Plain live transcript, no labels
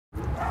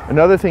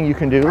Another thing you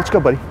can do, let's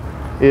go buddy,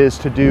 is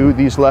to do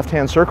these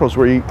left-hand circles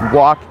where you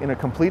walk in a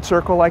complete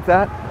circle like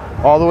that,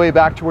 all the way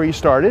back to where you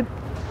started,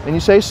 and you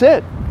say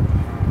sit.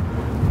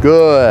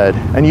 Good.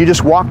 And you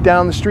just walk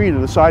down the street or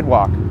the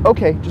sidewalk.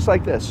 Okay, just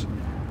like this.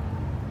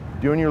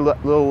 Doing your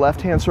little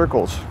left-hand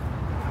circles.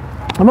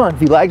 Come on, if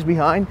he lags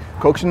behind,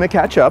 coax him to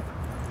catch up.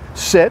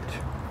 Sit.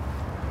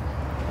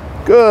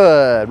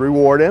 Good.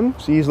 Reward him.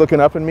 See, he's looking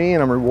up at me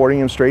and I'm rewarding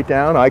him straight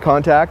down. Eye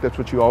contact, that's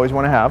what you always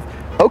want to have.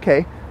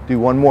 Okay, do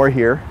one more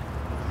here.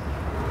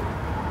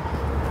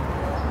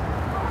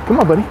 Come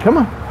on, buddy, come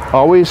on.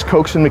 Always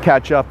coax him to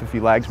catch up if he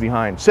lags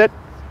behind. Sit.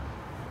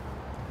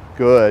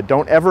 Good.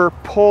 Don't ever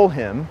pull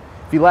him.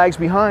 If he lags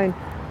behind,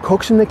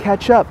 coax him to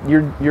catch up.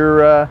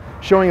 You're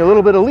showing a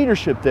little bit of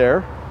leadership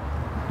there.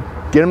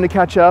 Get him to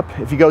catch up.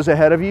 If he goes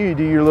ahead of you, you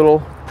do your little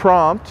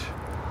prompt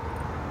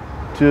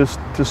to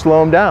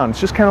slow him down.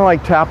 It's just kind of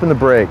like tapping the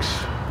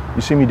brakes.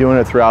 You see me doing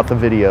it throughout the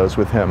videos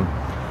with him.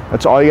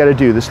 That's all you got to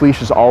do. This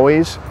leash is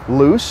always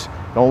loose.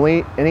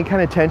 Only any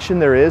kind of tension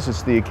there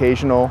is the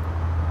occasional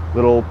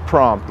little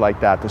prompt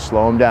like that to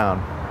slow him down.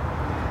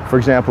 For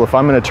example, if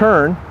I'm going to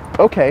turn,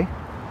 okay,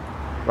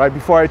 right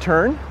before I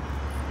turn,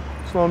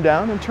 slow him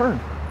down and turn.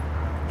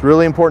 It's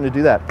really important to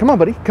do that. Come on,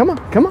 buddy. Come on,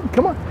 come on,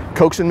 come on.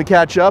 Coax him to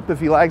catch up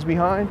if he lags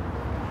behind.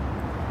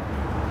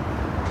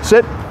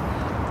 Sit.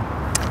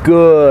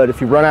 Good. If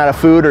you run out of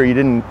food or you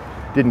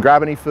didn't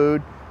grab any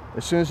food,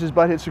 as soon as his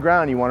butt hits the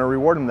ground, you want to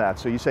reward him that.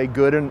 So you say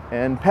good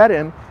and pet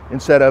him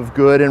instead of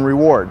good and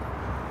reward.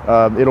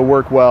 It'll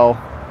work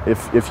well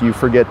if you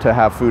forget to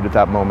have food at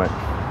that moment.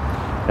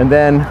 And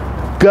then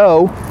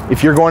go,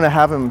 if you're going to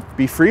have him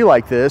be free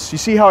like this, you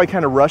see how I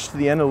kind of rushed to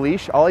the end of the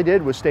leash? All I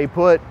did was stay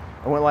put.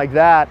 I went like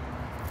that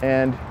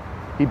and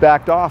he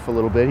backed off a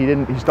little bit.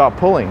 He stopped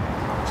pulling.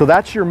 So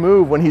that's your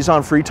move when he's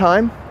on free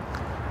time,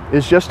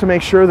 is just to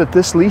make sure that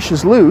this leash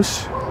is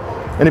loose.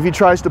 And if he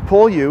tries to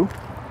pull you,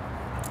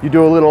 you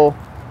do a little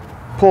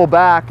pull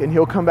back and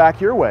he'll come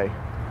back your way.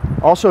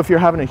 Also, if you're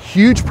having a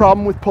huge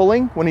problem with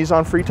pulling when he's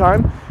on free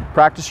time,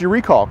 practice your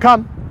recall.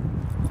 Come.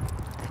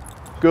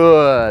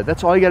 Good.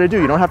 That's all you got to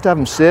do. You don't have to have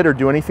him sit or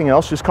do anything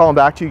else. Just call him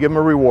back to you, give him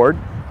a reward,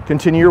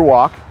 continue your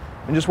walk,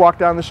 and just walk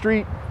down the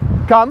street.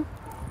 Come.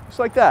 Just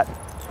like that.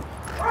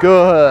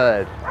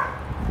 Good.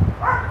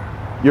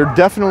 You're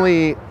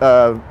definitely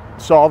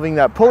solving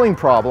that pulling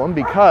problem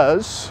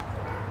because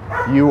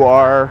you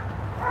are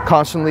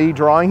constantly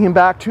drawing him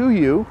back to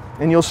you,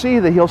 and you'll see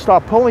that he'll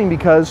stop pulling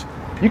because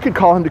you could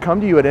call him to come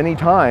to you at any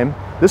time.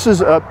 This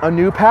is a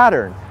new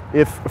pattern.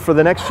 If for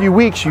the next few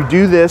weeks you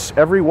do this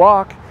every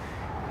walk,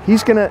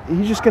 he's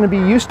just gonna be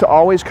used to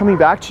always coming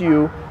back to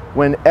you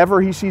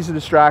whenever he sees a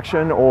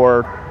distraction,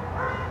 or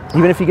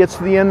even if he gets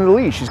to the end of the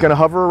leash, he's gonna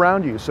hover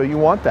around you. So you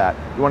want that.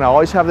 You wanna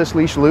always have this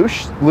leash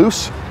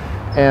loose,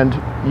 and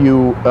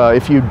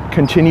if you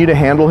continue to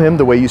handle him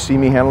the way you see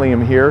me handling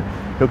him here,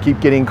 he'll keep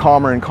getting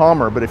calmer and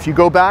calmer. But if you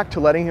go back to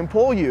letting him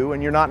pull you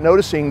and you're not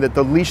noticing that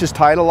the leash is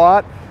tight a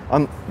lot,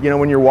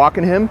 when you're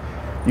walking him,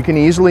 you can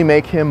easily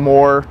make him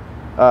more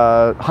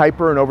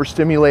hyper and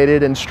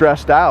overstimulated and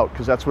stressed out,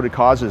 because that's what it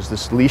causes.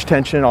 This leash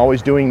tension,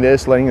 always doing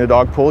this, letting the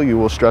dog pull you,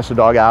 will stress the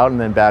dog out, and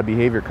then bad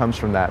behavior comes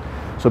from that.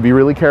 So be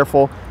really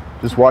careful.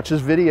 Just watch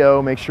this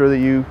video, make sure that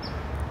you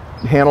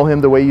handle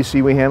him the way you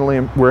see we're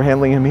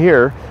handling him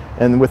here.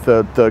 And with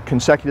the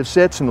consecutive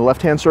sits and the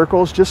left-hand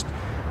circles, just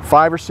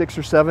 5 or 6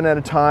 or 7 at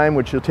a time,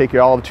 which will take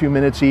you all of 2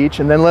 minutes each,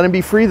 and then let him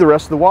be free the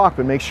rest of the walk,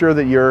 but make sure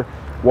that you're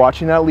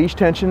watching that leash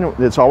tension.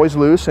 It's always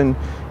loose, and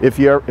if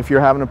you're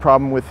having a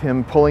problem with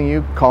him pulling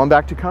you, call him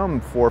back to come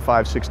 4,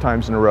 5, 6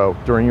 times in a row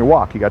during your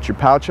walk. You got your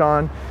pouch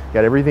on, you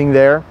got everything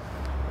there,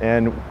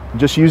 and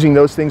just using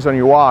those things on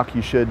your walk,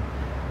 you should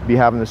be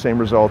having the same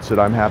results that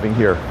I'm having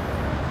here.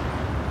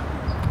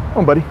 Come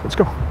on, buddy, let's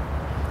go.